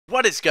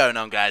What is going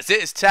on, guys?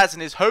 It is Taz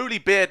and his holy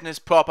beard and his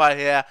proper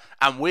here,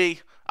 and we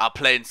are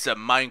playing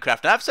some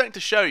Minecraft. I have something to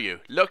show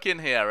you. Look in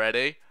here,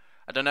 ready?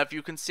 I don't know if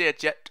you can see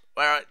it yet.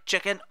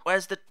 Chicken?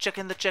 Where's the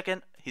chicken? The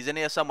chicken? He's in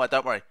here somewhere,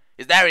 don't worry.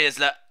 There he is,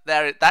 look.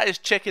 That is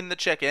Chicken the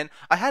chicken.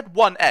 I had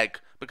one egg,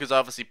 because I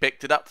obviously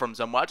picked it up from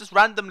somewhere. I just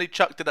randomly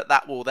chucked it at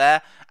that wall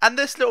there, and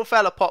this little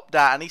fella popped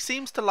out, and he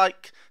seems to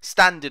like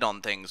standing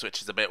on things,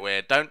 which is a bit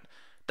weird.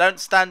 Don't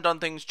stand on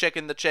things,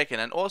 Chicken the chicken.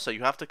 And also,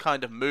 you have to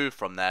kind of move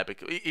from there,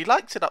 because he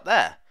likes it up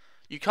there.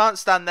 You can't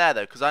stand there,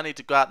 though, because I need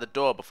to go out the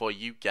door before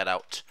you get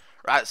out.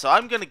 Right, so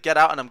I'm going to get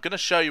out, and I'm going to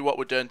show you what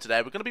we're doing today.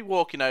 We're going to be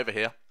walking over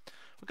here.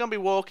 We're going to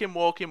be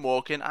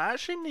walking. I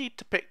actually need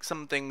to pick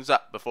some things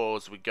up before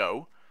as we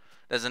go.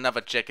 There's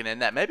another chicken in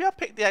there. Maybe I'll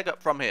pick the egg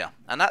up from here.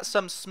 And that's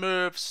some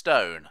smooth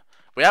stone.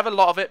 We have a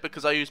lot of it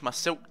because I use my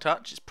silk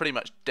touch. It's pretty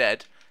much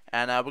dead.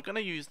 And we're going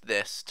to use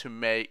this to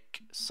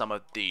make some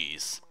of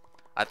these.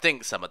 I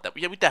think some of them.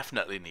 Yeah, we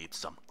definitely need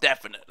some.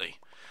 Definitely.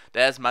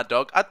 There's my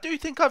dog. I do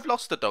think I've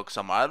lost a dog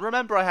somewhere. I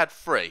remember I had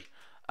 3.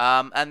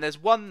 And there's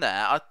one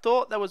there. I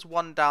thought there was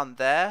one down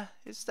there.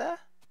 Is there?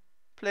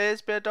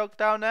 Please be a dog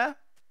down there.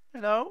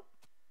 You know?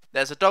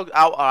 There's a dog.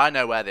 Oh, I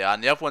know where they are.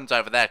 And the other one's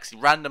over there because he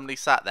randomly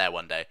sat there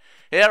one day.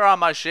 Here are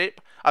my sheep.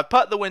 I've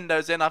put the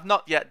windows in. I've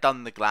not yet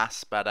done the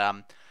glass. But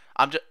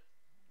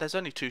there's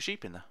only 2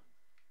 sheep in there.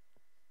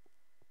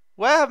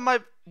 Where have my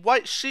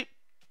white sheep,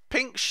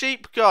 pink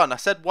sheep gone? I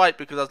said white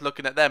because I was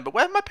looking at them. But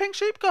where have my pink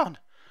sheep gone?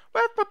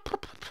 Where's my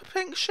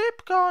pink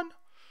sheep gone?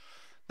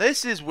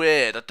 This is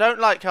weird. I don't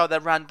like how they're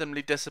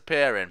randomly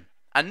disappearing.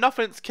 And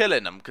nothing's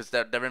killing them because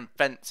they're in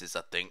fences,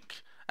 I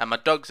think. And my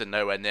dogs are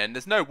nowhere near. And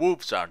there's no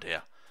wolves around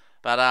here.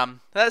 But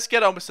let's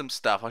get on with some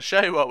stuff. I'll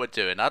show you what we're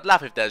doing. I'd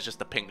laugh if there's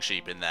just a pink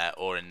sheep in there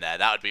or in there.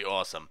 That would be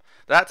awesome.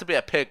 There had to be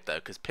a pig though,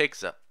 because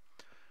pigs are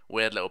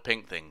weird little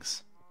pink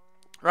things.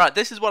 Right,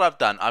 this is what I've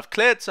done. I've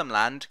cleared some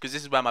land, because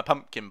this is where my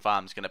pumpkin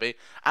farm's going to be.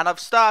 And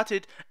I've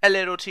started a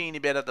little teeny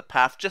bit of the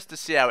path just to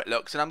see how it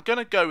looks. And I'm going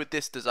to go with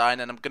this design,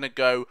 and I'm going to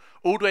go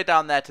all the way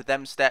down there to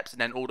them steps, and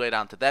then all the way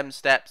down to them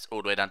steps,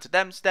 all the way down to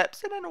them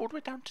steps, and then all the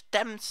way down to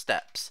them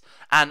steps.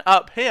 And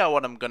up here,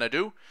 what I'm going to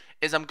do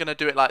is I'm going to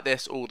do it like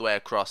this all the way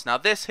across. Now,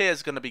 this here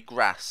is going to be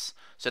grass.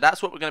 So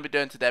that's what we're going to be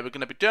doing today. We're going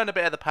to be doing a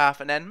bit of the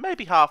path, and then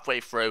maybe halfway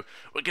through,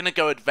 we're going to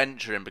go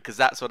adventuring, because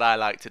that's what I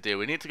like to do.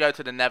 We need to go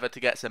to the Nether to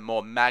get some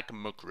more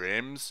magma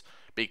creams,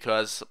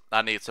 because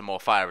I need some more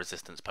fire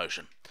resistance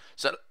potion.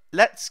 So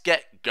let's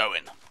get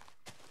going.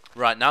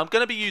 Right, now I'm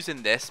going to be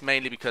using this,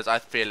 mainly because I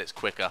feel it's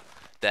quicker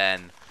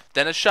than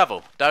a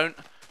shovel. Don't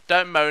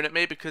moan at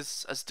me,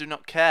 because I do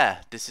not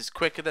care. This is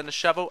quicker than a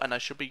shovel, and I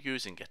should be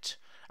using it.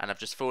 And I've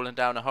just fallen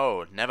down a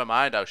hole. Never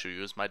mind, I shall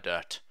use my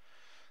dirt.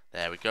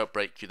 There we go,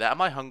 break you there.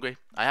 Am I hungry?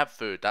 I have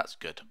food, that's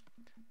good.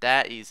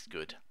 That is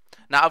good.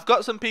 Now, I've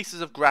got some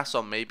pieces of grass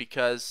on me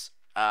because,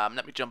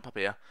 let me jump up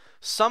here.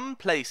 Some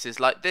places,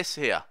 like this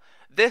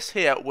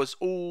here was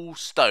all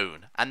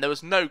stone, and there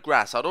was no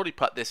grass. I'd already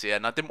put this here,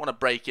 and I didn't want to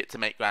break it to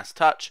make grass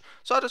touch,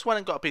 so I just went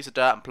and got a piece of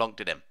dirt and plonked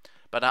it in.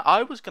 But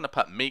I was going to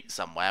put meat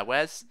somewhere.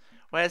 Where's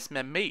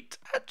my meat?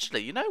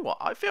 Actually, you know what?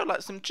 I feel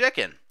like some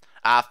chicken.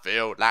 I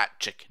feel like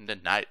chicken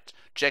tonight.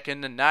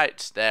 Chicken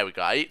tonight. There we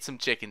go. I eat some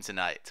chicken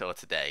tonight or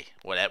today.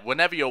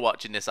 Whenever you're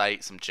watching this, I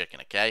eat some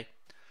chicken, okay?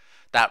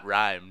 That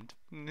rhymed.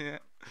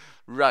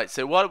 Right,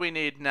 so what we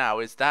need now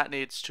is that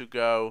needs to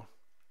go...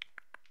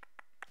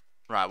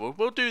 Right,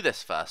 we'll do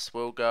this first.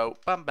 We'll go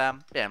bam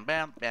bam bam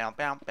bam bam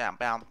bam bam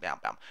bam bam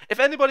bam. If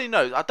anybody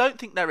knows, I don't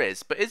think there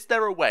is, but is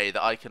there a way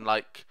that I can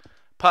like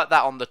put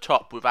that on the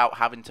top without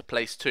having to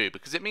place 2?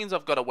 Because it means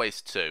I've got to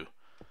waste 2.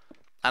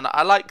 And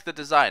I like the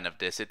design of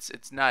this.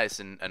 It's nice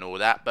and all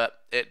that,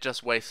 but it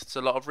just wastes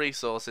a lot of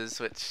resources,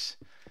 which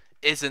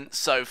isn't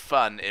so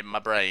fun in my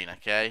brain,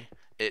 okay?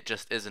 It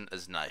just isn't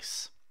as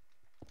nice.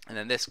 And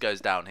then this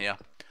goes down here.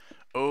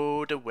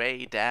 All the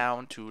way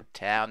down to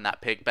town. That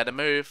pig better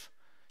move.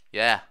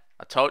 Yeah,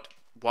 I told...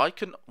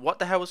 What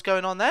the hell was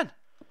going on then?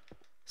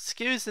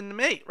 Excuse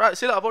me. Right,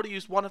 see, look, I've already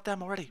used one of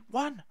them already.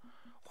 One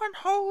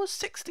whole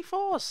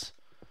 64s.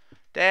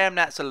 Damn,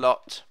 that's a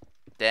lot.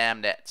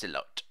 Damn, that's a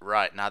lot.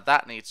 Right, now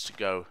that needs to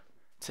go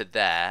to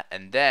there,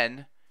 and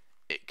then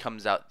it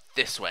comes out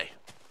this way,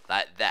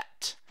 like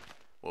that.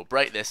 We'll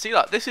break this. See,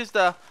 look, this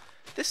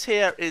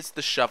here is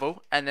the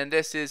shovel, and then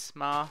this is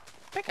my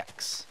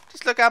pickaxe.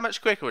 Just look how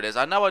much quicker it is.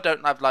 I know I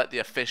don't have like the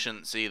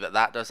efficiency that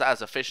does. That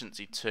has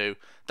efficiency 2.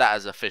 That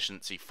has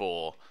efficiency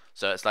 4.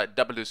 So it's like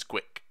double as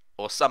quick,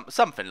 or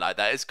something like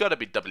that. It's got to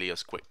be doubly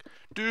as quick.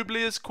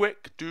 Doubly as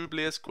quick.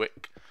 Doubly as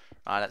quick.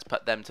 Alright, let's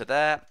put them to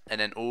there,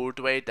 and then all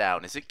the way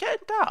down. Is it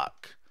getting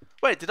dark?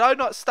 Wait, did I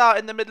not start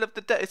in the middle of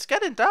the day? It's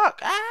getting dark.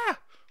 Ah!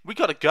 We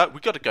gotta go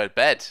to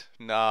bed.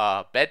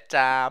 Nah,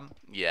 bedtime.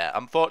 Yeah,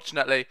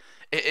 unfortunately,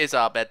 it is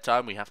our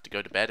bedtime. We have to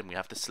go to bed and we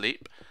have to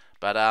sleep.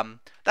 But,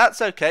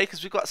 that's okay,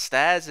 because we've got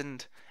stairs,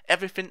 and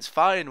everything's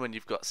fine when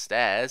you've got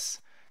stairs.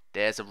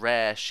 There's a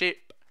rare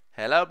sheep.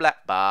 Hello,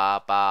 black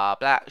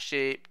black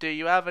sheep. Do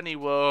you have any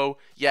wool?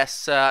 Yes,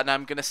 sir, and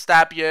I'm gonna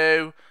stab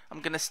you. I'm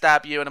gonna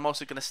stab you, and I'm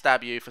also gonna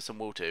stab you for some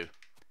wool too.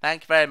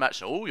 Thank you very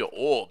much. Oh, your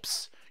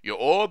orbs. Your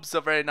orbs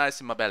are very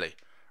nice in my belly.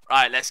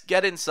 Right, let's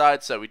get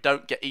inside so we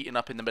don't get eaten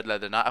up in the middle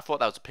of the night. I thought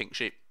that was a pink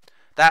sheep.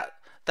 That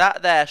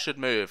there should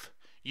move.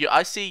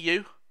 I see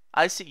you.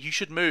 I see you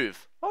should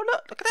move. Oh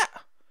look at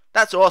that.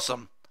 That's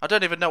awesome. I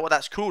don't even know what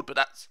that's called, but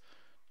that's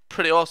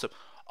pretty awesome.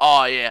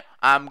 Oh yeah,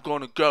 I'm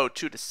gonna go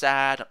to the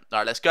side.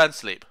 Alright, let's go and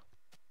sleep.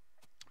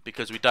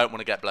 Because we don't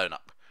want to get blown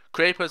up.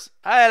 Creepers.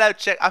 Hello,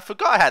 chick. I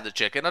forgot I had the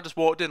chicken. I just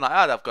walked in like,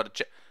 oh, I've got a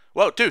chick.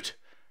 Whoa, dude.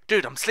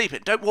 Dude, I'm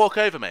sleeping. Don't walk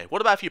over me. What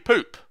about if you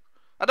poop?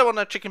 I don't want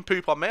no chicken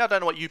poop on me. I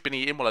don't know what you've been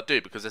eating while I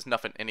do because there's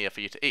nothing in here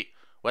for you to eat.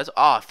 Where's...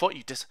 Oh, I thought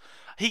you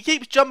He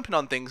keeps jumping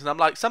on things and I'm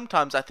like,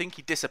 sometimes I think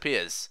he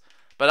disappears.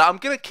 But I'm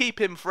going to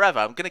keep him forever.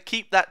 I'm going to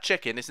keep that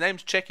chicken. His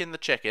name's Chicken the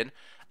Chicken.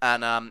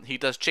 And he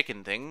does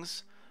chicken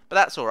things. But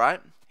that's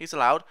alright. He's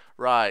allowed.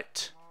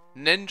 Right.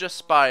 Ninja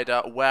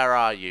Spider, where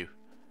are you?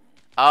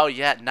 Oh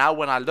yeah, now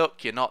when I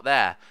look, you're not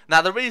there.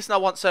 Now the reason I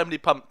want so many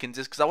pumpkins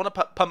is because I want to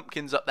put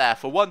pumpkins up there,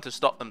 for one, to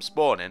stop them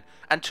spawning,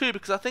 and two,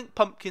 because I think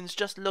pumpkins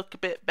just look a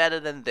bit better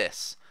than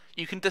this.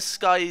 You can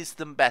disguise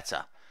them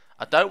better.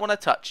 I don't want to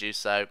touch you,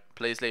 so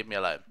please leave me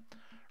alone.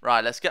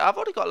 Right, let's get... I've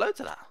already got loads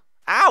of that.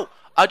 Ow!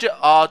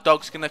 Oh,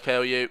 dog's gonna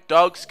kill you.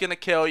 Dog's gonna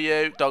kill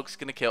you. Dog's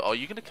gonna kill... Oh, are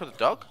you gonna kill the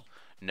dog?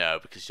 No,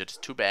 because you're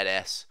just too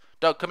badass.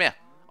 Dog, come here.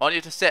 I want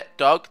you to sit.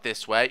 Dog,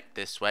 this way,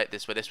 this way,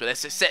 this way, this way.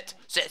 This is sit.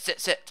 Sit, sit,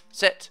 sit,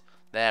 sit.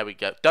 There we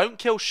go. Don't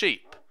kill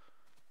sheep.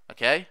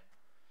 Okay?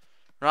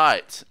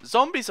 Right.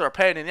 Zombies are a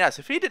pain in the ass.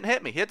 If he didn't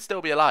hit me, he'd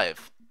still be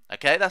alive.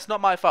 Okay? That's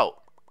not my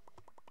fault.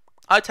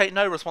 I take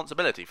no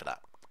responsibility for that.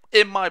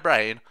 In my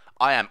brain,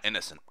 I am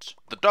innocent.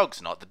 The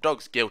dog's not. The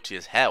dog's guilty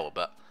as hell,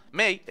 but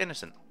me,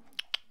 innocent.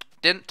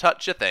 Didn't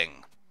touch a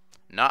thing.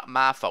 Not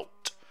my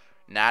fault.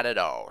 Not at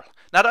all.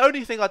 Now, the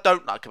only thing I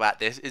don't like about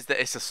this is that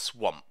it's a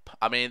swamp.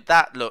 I mean,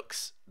 that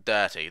looks...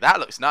 dirty. That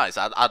looks nice.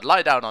 I'd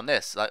lie down on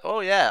this. Like,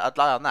 oh yeah, I'd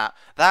lie on that.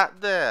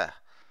 That there.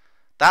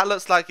 That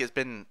looks like it's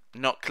been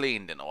not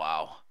cleaned in a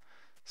while.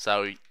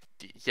 So,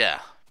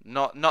 yeah.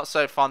 Not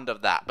so fond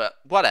of that. But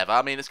whatever.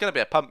 I mean, it's going to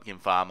be a pumpkin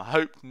farm. I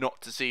hope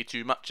not to see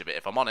too much of it,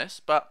 if I'm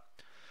honest. But,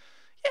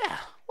 yeah,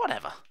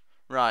 whatever.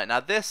 Right, now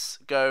this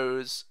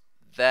goes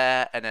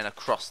there and then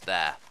across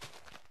there.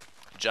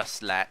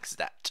 Just like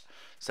that.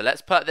 So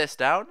let's put this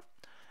down.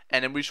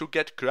 And then we shall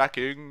get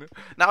cracking.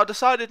 Now, I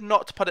decided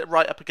not to put it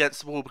right up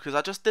against the wall because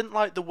I just didn't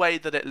like the way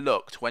that it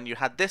looked when you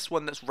had this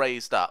one that's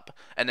raised up,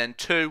 and then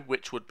two,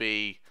 which would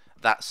be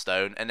that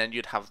stone, and then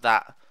you'd have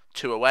that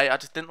two away. I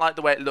just didn't like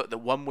the way it looked that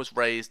one was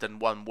raised and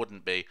one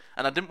wouldn't be.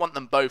 And I didn't want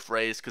them both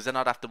raised because then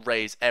I'd have to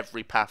raise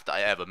every path that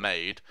I ever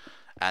made.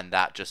 And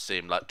that just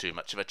seemed like too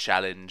much of a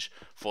challenge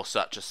for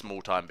such a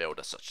small-time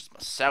builder such as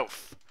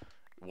myself.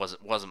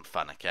 It wasn't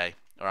fun, okay?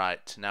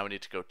 Alright, now we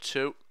need to go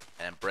two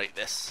and break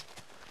this.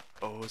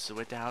 Oh, so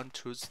we're down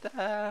to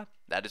there.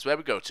 That is where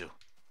we go to.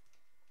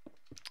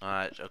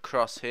 Alright,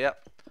 across here.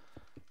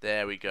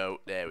 There we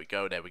go, there we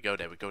go, there we go,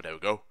 there we go, there we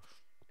go.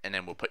 And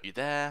then we'll put you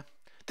there.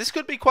 This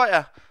could be quite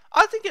a...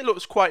 I think it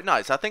looks quite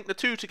nice. I think the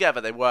two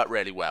together, they work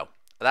really well.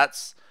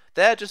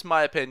 They're just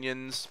my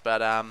opinions,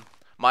 but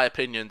my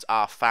opinions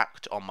are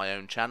fact on my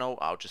own channel.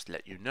 I'll just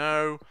let you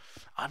know.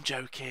 I'm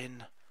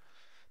joking.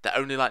 They're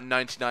only like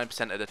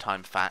 99% of the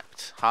time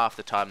fact. Half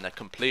the time they're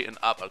complete and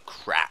utter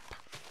crap.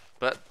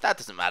 But that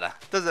doesn't matter.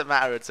 Doesn't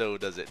matter at all,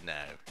 does it? No,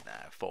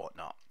 thought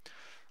not.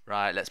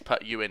 Right, let's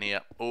put you in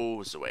here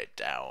all the way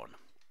down.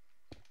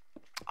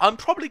 I'm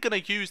probably going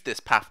to use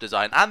this path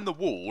design and the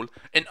wall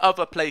in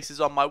other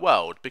places on my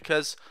world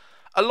because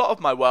a lot of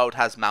my world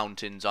has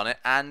mountains on it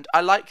and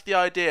I like the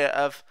idea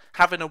of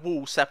having a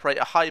wall separate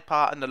a high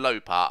part and a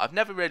low part. I've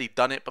never really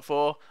done it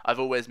before. I've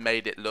always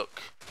made it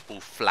look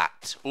all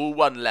flat, all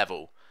one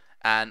level.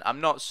 And I'm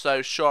not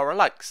so sure I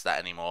likes that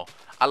anymore.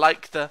 I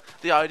like the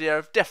idea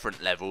of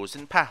different levels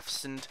and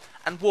paths and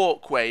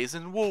walkways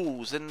and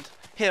walls and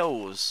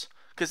hills.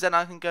 Because then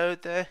I can go,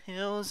 the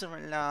hills are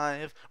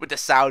alive. With the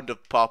sound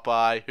of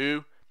Popeye.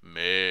 Who?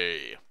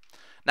 Me.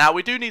 Now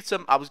we do need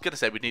some, I was going to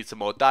say we need some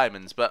more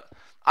diamonds. But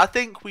I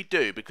think we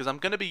do. Because I'm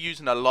going to be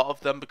using a lot of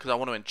them. Because I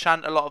want to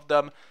enchant a lot of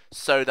them.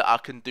 So that I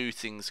can do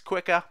things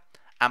quicker.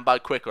 And by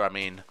quicker I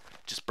mean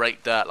just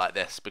break dirt like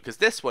this. Because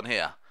this one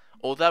here.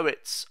 Although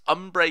it's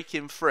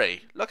unbreaking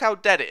free, look how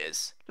dead it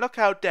is. Look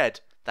how dead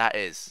that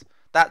is.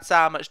 That's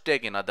how much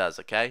digging I does,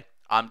 okay?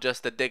 I'm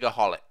just a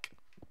diggerholic.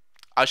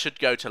 I should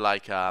go to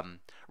like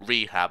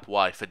rehab,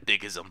 why, for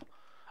diggism.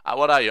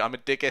 What are you? I'm a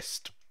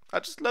diggist. I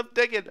just love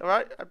digging,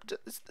 alright?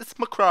 It's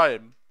my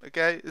crime,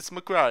 okay? It's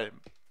my crime.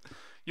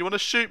 You want to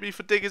shoot me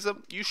for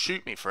diggism? You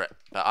shoot me for it.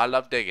 But I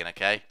love digging,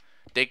 okay?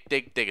 Dig,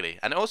 dig, diggity.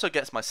 And it also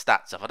gets my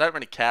stats up. I don't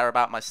really care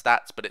about my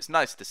stats, but it's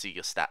nice to see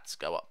your stats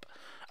go up.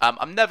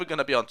 I'm never going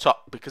to be on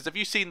top, because have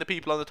you seen the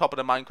people on the top of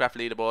the Minecraft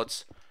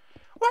leaderboards?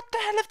 What the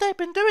hell have they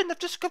been doing? They've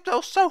just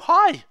got so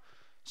high.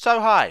 So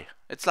high.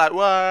 It's like,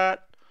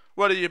 what?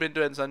 What have you been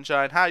doing,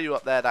 Sunshine? How are you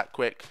up there that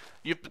quick?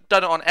 You've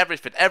done it on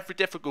everything. Every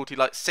difficulty,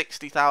 like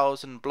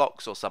 60,000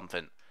 blocks or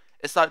something.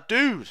 It's like,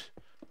 dude.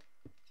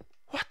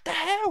 What the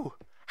hell?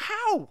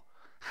 How?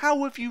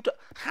 How have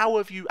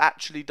you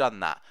actually done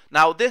that?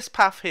 Now, this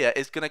path here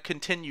is going to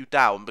continue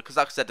down because,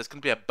 like I said, there's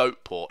going to be a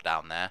boat port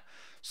down there.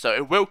 So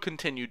it will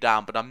continue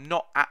down, but I'm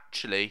not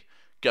actually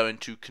going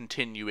to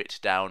continue it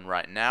down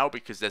right now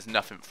because there's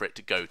nothing for it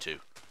to go to,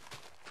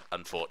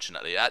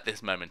 unfortunately, at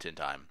this moment in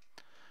time.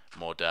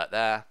 More dirt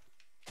there.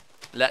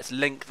 Let's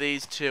link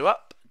these two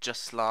up,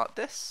 just like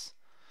this.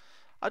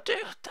 I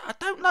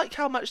don't like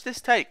how much this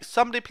takes.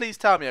 Somebody please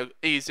tell me an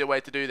easier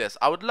way to do this.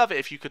 I would love it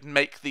if you could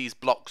make these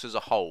blocks as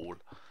a whole.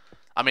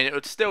 I mean, it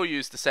would still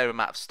use the same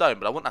amount of stone,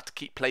 but I wouldn't have to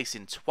keep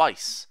placing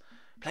twice.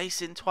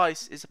 Placing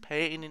twice is a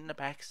pain in the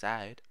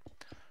backside.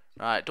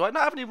 Right, do I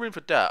not have any room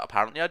for dirt?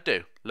 Apparently I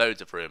do.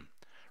 Loads of room.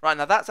 Right,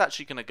 now that's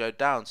actually going to go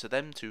down, so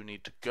them two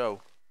need to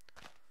go.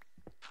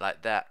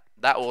 Like that.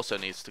 That also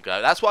needs to go.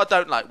 That's what I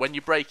don't like. When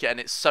you break it and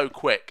it's so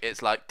quick,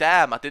 it's like,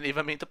 damn, I didn't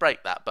even mean to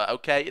break that. But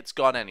okay, it's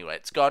gone anyway.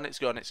 It's gone, it's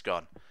gone, it's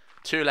gone.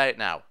 Too late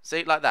now.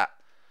 See, like that.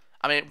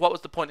 I mean, what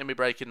was the point in me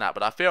breaking that?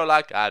 But I feel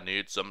like I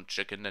need some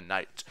chicken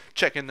tonight.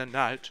 Chicken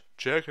tonight.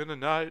 Chicken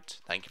tonight.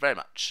 Thank you very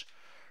much.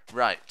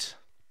 Right.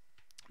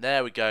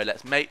 There we go.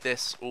 Let's make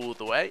this all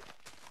the way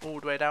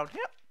down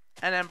here.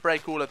 And then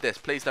break all of this.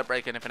 Please don't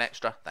break anything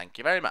extra. Thank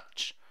you very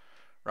much.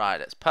 Right,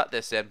 let's put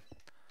this in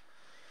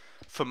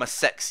for my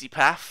sexy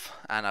path,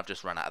 and I've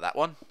just run out of that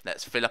one.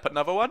 Let's fill up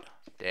another one.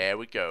 There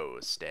we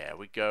goes, there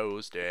we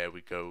goes, there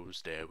we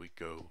goes, there we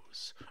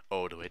goes.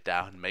 All the way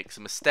down. Makes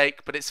a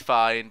mistake, but it's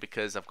fine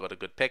because I've got a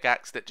good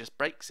pickaxe that just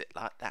breaks it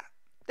like that.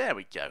 There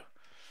we go.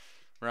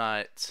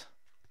 Right.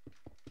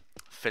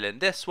 Fill in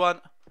this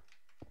one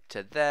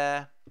to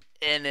there,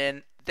 and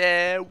then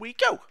there we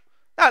go.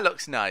 That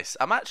looks nice.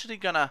 I'm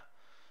gonna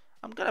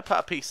put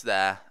a piece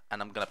there,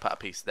 and I'm gonna put a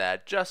piece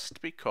there just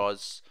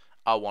because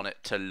I want it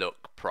to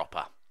look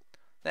proper.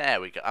 There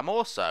we go. I'm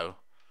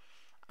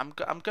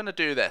gonna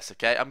do this,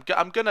 okay?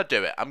 I'm gonna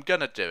do it. I'm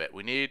gonna do it.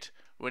 We need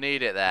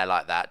it there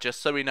like that,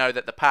 just so we know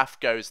that the path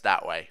goes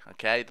that way,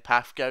 okay? The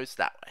path goes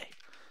that way.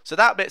 So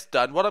that bit's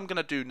done. What I'm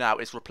gonna do now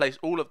is replace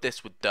all of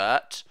this with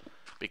dirt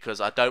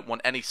because I don't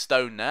want any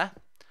stone there.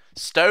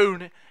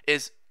 Stone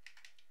is.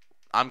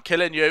 I'm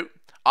killing you.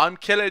 I'm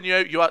killing you.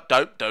 You are.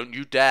 Don't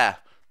you dare.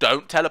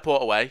 Don't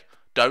teleport away.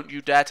 Don't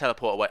you dare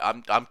teleport away.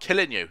 I'm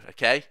killing you,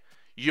 okay?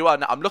 You are.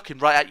 I'm looking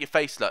right at your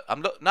face. Look.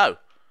 No.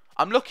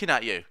 I'm looking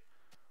at you.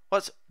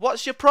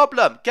 What's your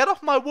problem? Get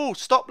off my wall.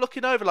 Stop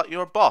looking over like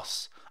you're a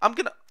boss. I'm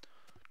gonna.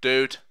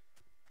 Dude,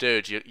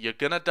 you're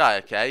gonna die.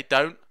 Okay.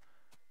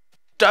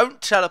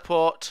 Don't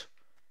teleport.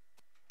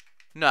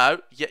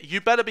 No.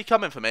 You better be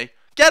coming for me.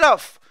 Get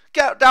off.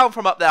 Get down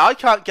from up there. I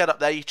can't get up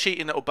there. You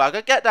cheating little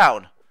bugger. Get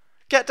down.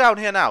 Get down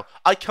here now.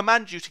 I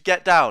command you to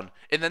get down.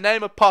 In the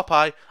name of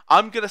Popeye,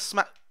 I'm gonna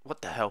smack.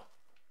 What the hell?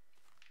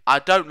 I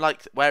don't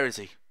like. Where is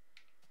he?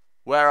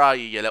 Where are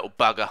you, you little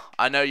bugger?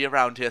 I know you're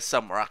around here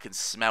somewhere. I can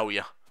smell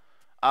you.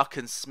 I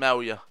can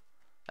smell you.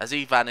 Has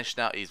he vanished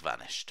now? He's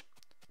vanished.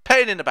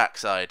 Pain in the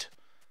backside.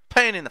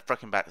 Pain in the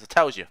frickin' backside.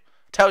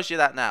 Tells you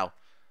that now.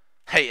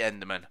 Hey,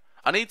 Enderman.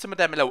 I need some of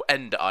them little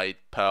ender eye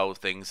pearl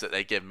things that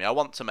they give me. I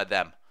want some of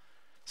them.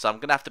 So I'm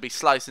going to have to be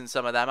slicing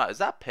some of them out. Is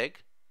that a pig?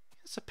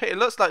 It's a pig. It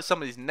looks like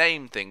somebody's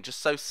name thing. Just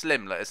so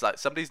slim. Like, it's like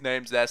somebody's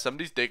name's there.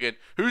 Somebody's digging.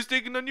 Who's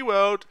digging on your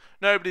world?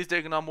 Nobody's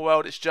digging on my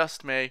world. It's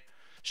just me.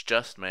 It's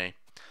just me.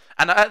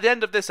 And at the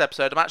end of this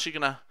episode, I'm actually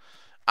going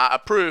to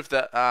prove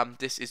that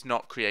this is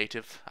not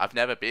creative. I've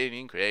never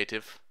been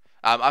creative.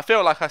 I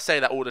feel like I say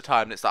that all the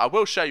time. And it's like, I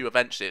will show you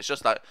eventually. It's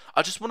just like,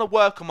 I just want to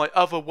work on my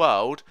other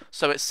world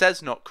so it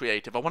says not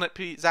creative. I want it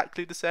to be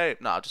exactly the same.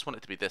 No, I just want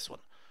it to be this one.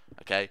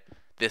 Okay?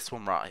 This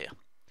one right here.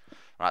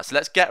 Right, so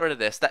let's get rid of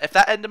this. If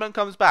that Enderman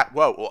comes back,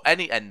 whoa, or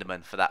any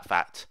Enderman for that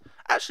fact.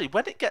 Actually,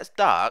 when it gets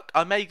dark,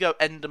 I may go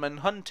Enderman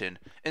hunting.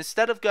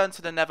 Instead of going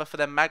to the Nether for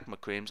them magma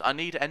creams, I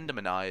need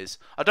Enderman eyes.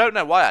 I don't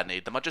know why I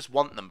need them. I just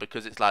want them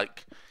because it's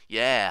like,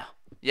 yeah.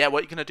 Yeah, what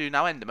are you going to do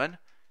now, Enderman?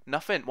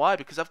 Nothing. Why?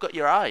 Because I've got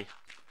your eye.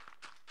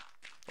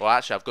 Well,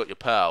 actually, I've got your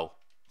pearl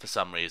for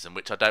some reason,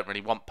 which I don't really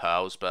want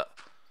pearls, but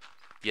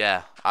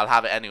yeah, I'll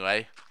have it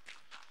anyway.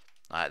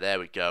 Alright, there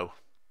we go.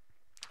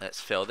 Let's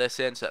fill this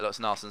in so it looks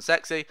nice and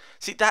sexy.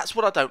 See, that's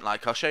what I don't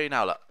like. I'll show you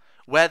now, look.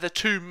 Where the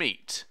two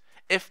meet.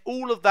 If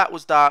all of that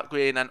was dark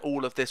green and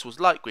all of this was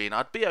light green,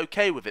 I'd be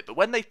okay with it. But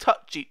when they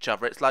touch each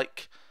other, it's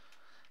like,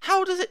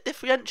 how does it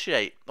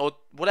differentiate? Or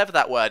whatever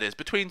that word is,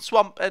 between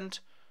swamp and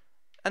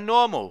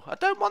normal. I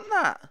don't want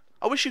that.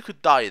 I wish you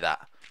could dye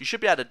that. You should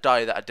be able to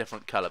dye that a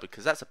different colour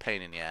because that's a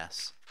pain in the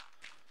ass.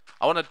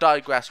 I want to dye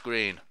grass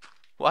green.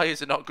 Why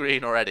is it not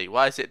green already?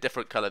 Why is it a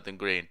different colour than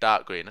green?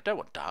 Dark green. I don't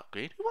want dark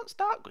green. Who wants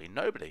dark green?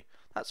 Nobody.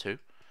 That's who.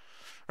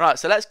 Right,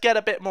 so let's get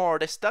a bit more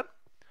of this done.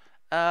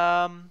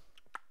 No,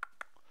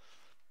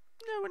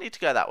 we need to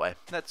go that way.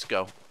 Let's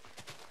go.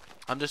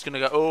 I'm just going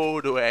to go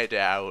all the way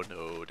down,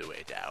 all the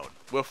way down.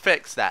 We'll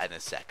fix that in a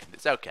second.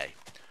 It's okay.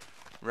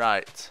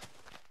 Right.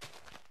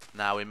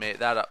 Now we make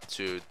that up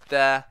to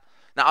there.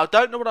 Now, I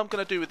don't know what I'm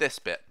going to do with this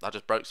bit. I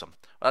just broke some.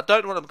 I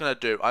don't know what I'm going to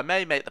do. I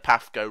may make the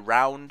path go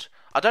round.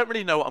 I don't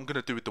really know what I'm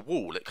going to do with the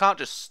wall. It can't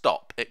just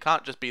stop. It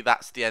can't just be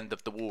that's the end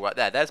of the wall right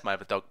there. There's my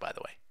other dog, by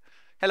the way.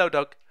 Hello,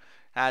 dog.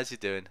 How's you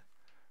doing?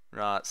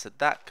 Right, so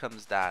that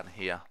comes down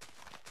here.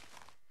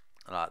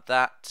 Like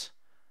that.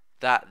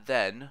 That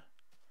then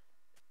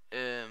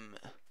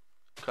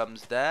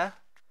comes there.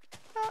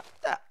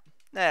 Like that.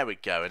 There we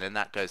go, and then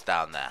that goes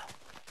down there.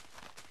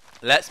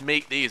 Let's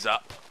meet these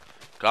up.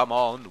 Come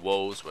on,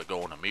 wolves, we're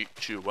gonna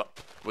meet you up.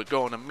 We're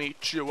gonna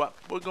meet you up.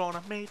 We're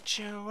gonna meet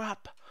you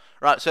up.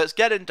 Right, so it's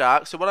getting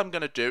dark, so what I'm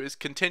gonna do is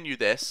continue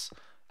this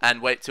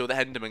and wait till the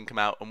Endermen come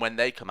out, and when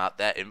they come out,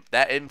 they're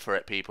in for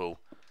it, people.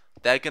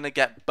 They're gonna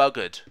get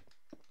buggered,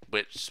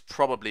 which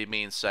probably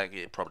means something.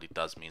 It probably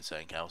does mean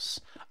something else.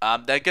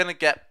 They're gonna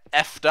get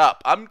effed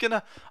up.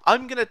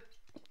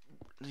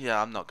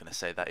 Yeah, I'm not gonna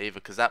say that either,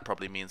 because that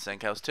probably means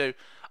something else too.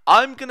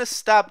 I'm gonna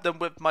stab them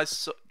with my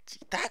sword.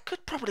 That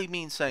could probably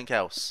mean something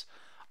else.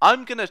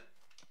 I'm gonna.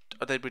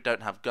 We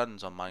don't have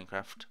guns on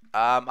Minecraft.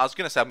 I was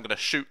gonna say I'm gonna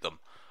shoot them.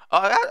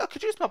 I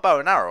could use my bow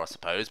and arrow, I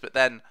suppose, but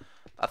then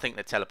I think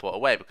they teleport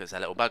away because they're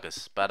little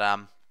buggers. But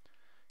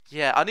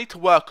yeah, I need to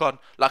work on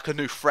like a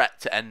new threat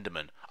to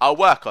Enderman. I'll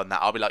work on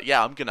that. I'll be like,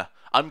 yeah, I'm gonna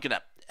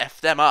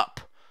f them up.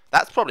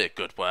 That's probably a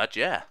good word.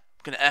 Yeah,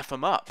 I'm gonna f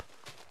them up.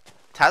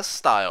 Taz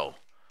style,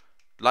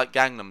 like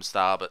Gangnam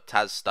style, but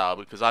Taz style,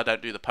 because I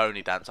don't do the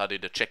pony dance. I do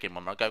the chicken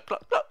one where I go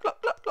cluck cluck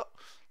cluck cluck cluck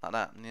like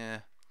that. Yeah,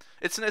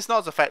 it's not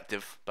as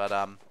effective, but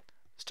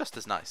it's just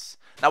as nice.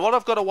 Now what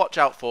I've got to watch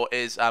out for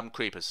is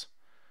creepers.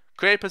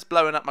 Creepers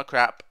blowing up my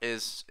crap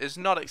is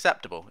not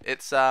acceptable.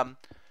 It's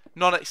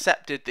not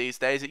accepted these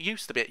days. It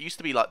used to be. It used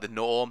to be like the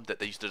norm that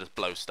they used to just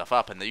blow stuff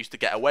up and they used to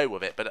get away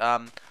with it.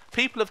 But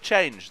people have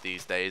changed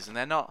these days, and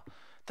they're not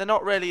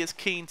really as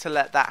keen to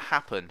let that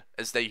happen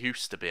as they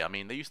used to be. I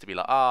mean, they used to be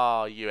like,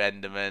 "Oh, you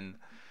Enderman,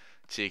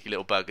 cheeky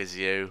little buggers,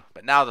 you."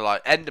 But now they're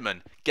like,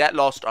 "Enderman, get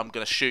lost! Or I'm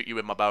gonna shoot you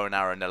with my bow and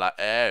arrow." And they're like,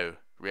 "Oh,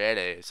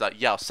 really?" It's like,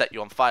 "Yeah, I'll set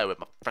you on fire with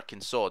my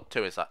freaking sword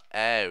too." It's like,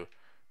 "Oh,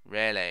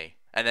 really?"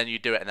 And then you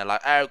do it, and they're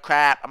like, "Oh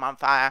crap, I'm on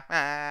fire!"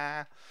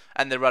 Ah.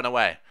 And they run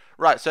away.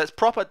 Right, so it's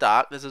proper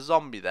dark. There's a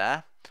zombie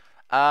there.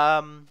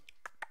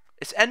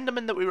 It's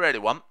Enderman that we really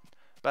want,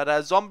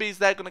 but zombies,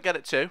 they're gonna get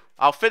it too.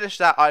 I'll finish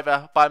that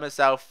either by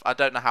myself. I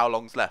don't know how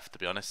long's left, to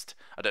be honest.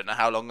 I don't know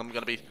how long I'm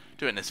gonna be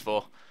doing this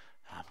for.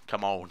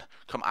 Come on,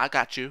 come. I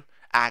got you.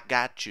 I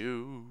got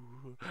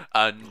you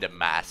under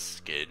my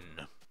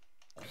skin.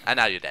 And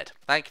now you're dead.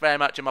 Thank you very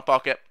much in my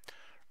pocket.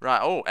 Right.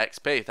 Oh,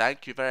 XP.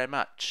 Thank you very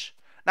much.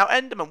 Now,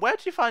 Enderman, where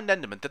do you find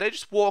Enderman? Do they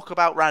just walk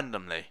about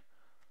randomly?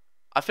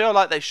 I feel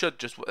like they should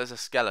just... There's a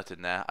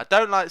skeleton there. I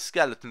don't like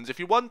skeletons. If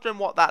you're wondering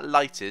what that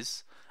light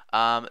is,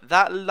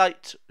 that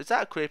light... Is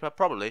that a creeper?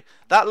 Probably.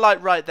 That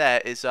light right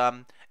there is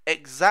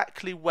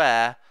exactly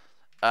where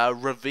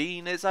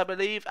ravine is, I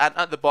believe. And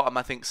at the bottom,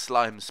 I think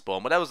slime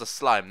spawn. Well, there was a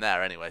slime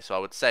there anyway, so I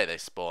would say they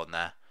spawn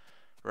there.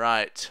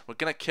 Right. We're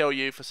going to kill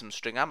you for some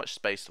string. How much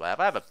space do I have?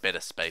 I have a bit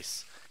of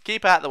space.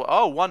 Keep out the way.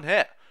 Oh, one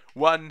hit.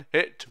 One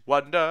hit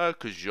wonder,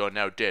 cause you're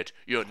now dead.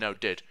 You're now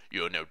dead.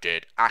 You're now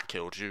dead. I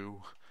killed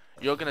you.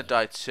 You're gonna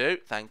die too.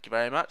 Thank you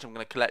very much. I'm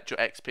gonna collect your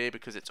XP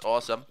because it's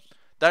awesome.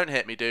 Don't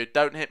hit me, dude.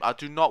 Don't hit me. I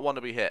do not want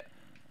to be hit.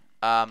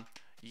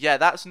 Yeah,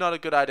 that's not a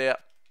good idea.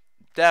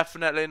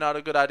 Definitely not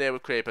a good idea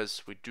with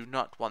creepers. We do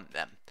not want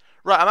them.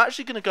 Right, I'm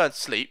actually gonna go and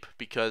sleep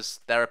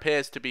because there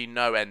appears to be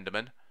no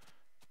Enderman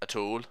at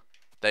all.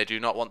 They do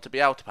not want to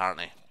be out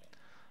apparently.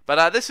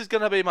 But this is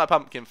gonna be my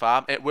pumpkin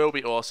farm. It will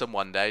be awesome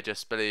one day.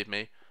 Just believe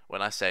me.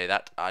 When I say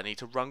that, I need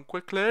to run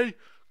quickly.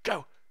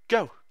 Go,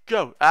 go,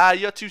 go. Ah,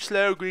 you're too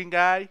slow, green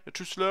guy. You're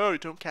too slow. You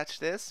don't catch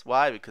this.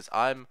 Why? Because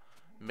I'm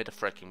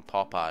mid-freaking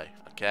Popeye,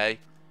 okay?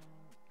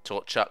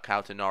 Taught Chuck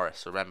how to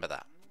Norris. Remember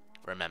that.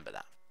 Remember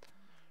that.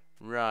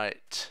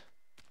 Right.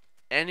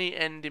 Any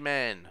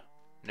Enderman?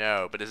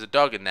 No, but there's a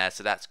dog in there,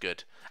 so that's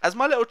good. As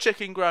my little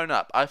chicken grown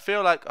up, I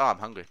feel like... Oh, I'm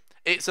hungry.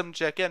 Eat some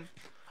chicken.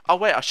 Oh,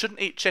 wait, I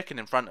shouldn't eat chicken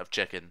in front of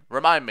chicken.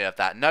 Remind me of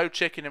that. No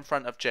chicken in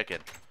front of chicken.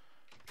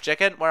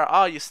 Chicken, where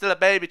are you? Still a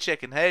baby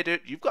chicken. Hey,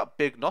 dude, you've got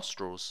big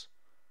nostrils.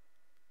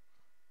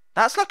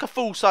 That's like a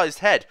full-sized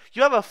head.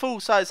 You have a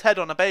full-sized head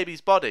on a baby's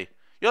body.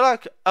 You're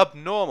like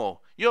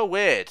abnormal. You're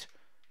weird.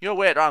 You're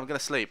weird. Right, I'm gonna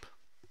sleep.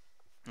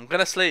 I'm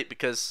gonna sleep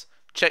because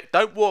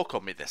don't walk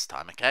on me this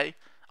time, okay?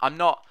 I'm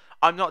not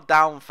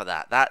down for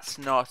that. That's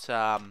not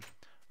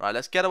right.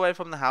 Let's get away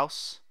from the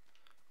house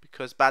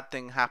because bad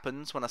thing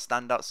happens when I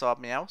stand outside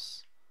my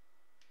house.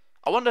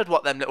 I wondered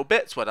what them little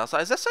bits were. I was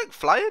like, is there something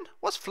flying?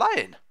 What's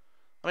flying?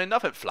 I mean,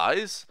 nothing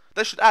flies.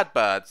 They should add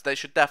birds. They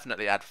should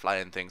definitely add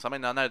flying things. I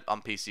mean, I know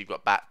on PC you've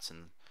got bats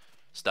and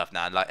stuff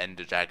now, and like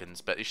ender dragons,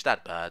 but you should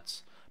add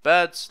birds.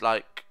 Birds,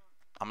 like,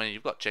 I mean,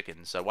 you've got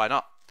chickens, so why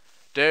not?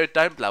 Dude,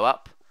 don't blow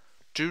up.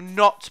 Do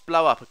not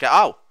blow up, okay?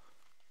 Oh!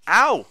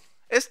 Ow!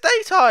 It's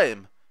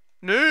daytime!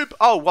 Noob!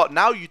 Oh, what?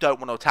 Now you don't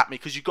want to attack me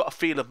because you've got a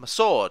feel of my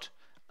sword.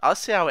 I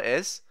see how it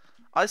is.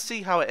 I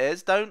see how it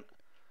is. Don't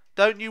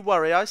you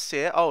worry, I see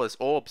it. Oh, there's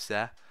orbs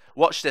there.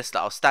 Watch this, that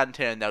I'll stand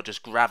here and they'll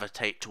just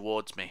gravitate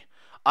towards me.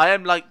 I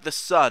am like the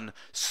sun,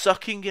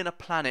 sucking in a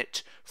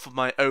planet for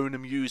my own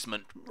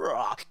amusement.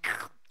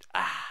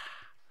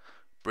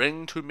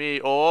 Bring to me,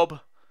 orb.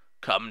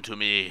 Come to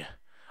me.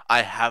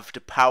 I have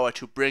the power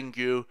to bring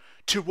you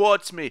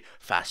towards me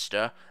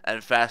faster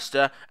and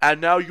faster,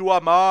 and now you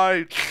are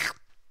mine.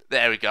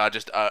 There we go,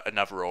 just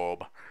another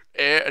orb.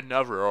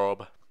 Another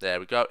orb. There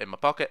we go, in my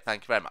pocket,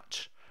 thank you very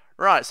much.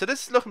 Right, so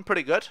this is looking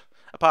pretty good,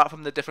 apart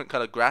from the different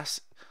coloured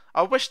grass.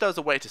 I wish there was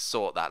a way to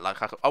sort that, like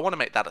I want to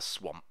make that a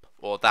swamp,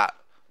 or that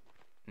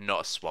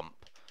not a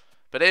swamp.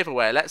 But either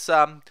way, let's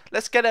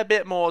get a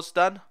bit more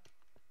done.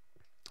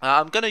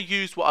 I'm going to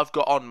use what I've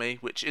got on me,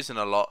 which isn't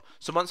a lot.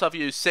 So once I've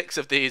used 6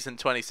 of these and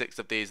 26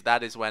 of these,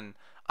 that is when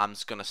I'm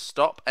just going to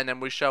stop. And then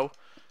we shall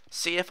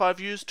see if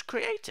I've used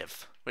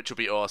creative, which will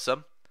be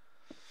awesome.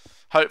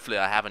 Hopefully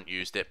I haven't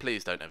used it.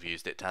 Please don't have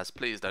used it, Taz.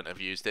 Please don't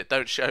have used it.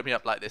 Don't show me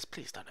up like this.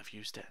 Please don't have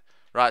used it.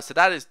 Right, so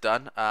that is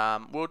done.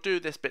 We'll do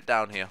this bit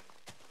down here.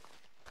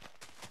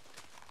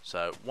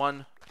 So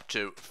 1,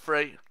 2,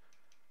 3.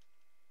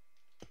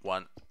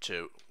 1,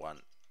 2, 1.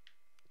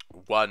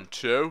 1,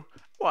 2.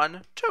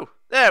 1, 2.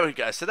 There we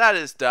go. So that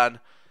is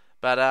done.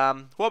 But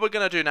what we're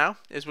going to do now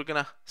is we're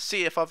going to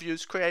see if I've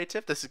used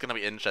creative. This is going to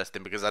be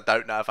interesting because I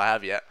don't know if I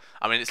have yet.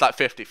 I mean, it's like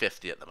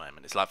 50-50 at the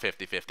moment. It's like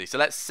 50-50. So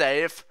let's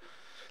save.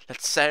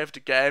 Let's save the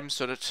game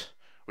so that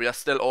we are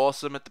still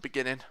awesome at the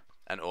beginning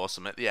and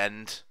awesome at the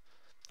end.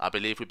 I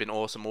believe we've been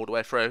awesome all the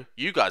way through.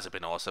 You guys have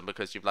been awesome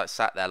because you've like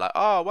sat there like,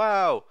 oh,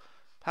 wow.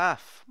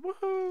 Path.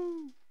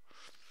 Woohoo.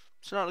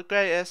 It's not the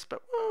greatest,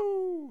 but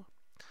woo.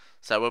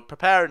 So we're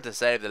preparing to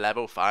save the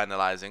level,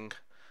 finalising.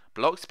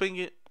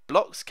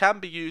 Blocks can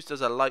be used as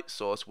a light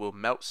source, will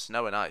melt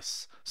snow and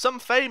ice. Some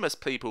famous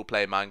people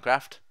play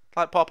Minecraft,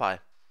 like Popeye.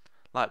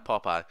 Like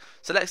Popeye.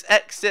 So let's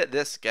exit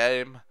this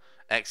game.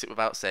 Exit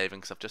without saving,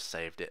 because I've just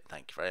saved it.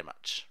 Thank you very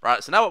much.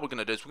 Right, so now what we're going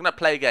to do is we're going to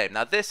play a game.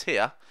 Now this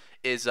here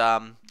is,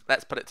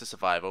 let's put it to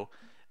survival.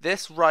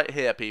 This right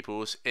here,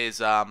 peoples, is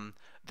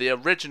the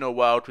original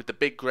world with the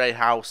big grey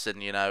house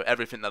and, you know,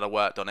 everything that I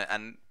worked on it.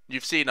 And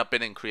you've seen I've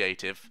been in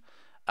creative.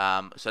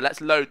 So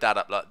let's load that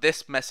up. Like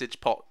this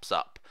message pops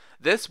up.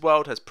 This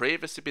world has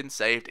previously been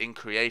saved in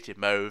creative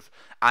mode,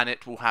 and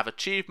it will have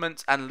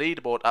achievements and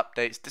leaderboard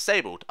updates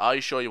disabled. Are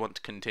you sure you want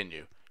to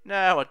continue?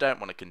 No, I don't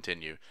want to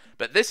continue.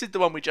 But this is the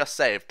one we just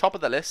saved, top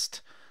of the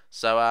list.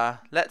 So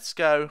let's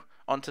go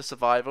on to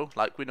survival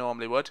like we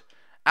normally would.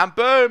 And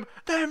boom,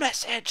 no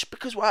message.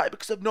 Because why?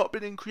 Because I've not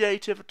been in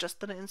creative, I've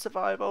just done it in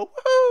survival.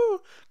 Woohoo!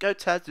 Go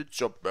Taz, it's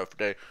your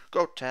birthday.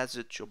 Go Taz,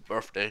 it's your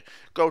birthday.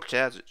 Go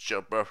Taz, it's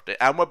your birthday.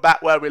 And we're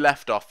back where we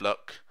left off,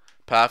 look.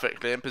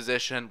 Perfectly in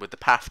position with the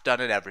path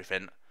done and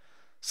everything.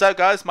 So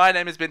guys, my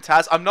name has been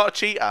Taz. I'm not a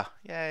cheater.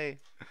 Yay.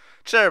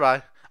 Sure,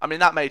 bye. I mean,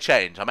 that may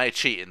change. I may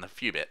cheat in a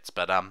few bits,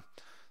 but I'm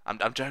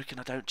joking.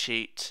 I don't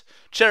cheat.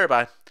 Cherry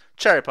pie.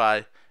 Cherry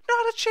pie.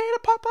 Not a cheater,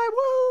 Popeye.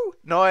 Woo!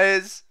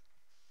 Noise.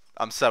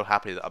 I'm so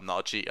happy that I'm not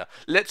a cheater.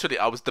 Literally,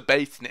 I was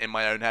debating it in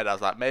my own head. I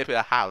was like, maybe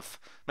I have.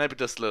 Maybe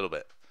just a little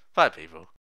bit. 5 people.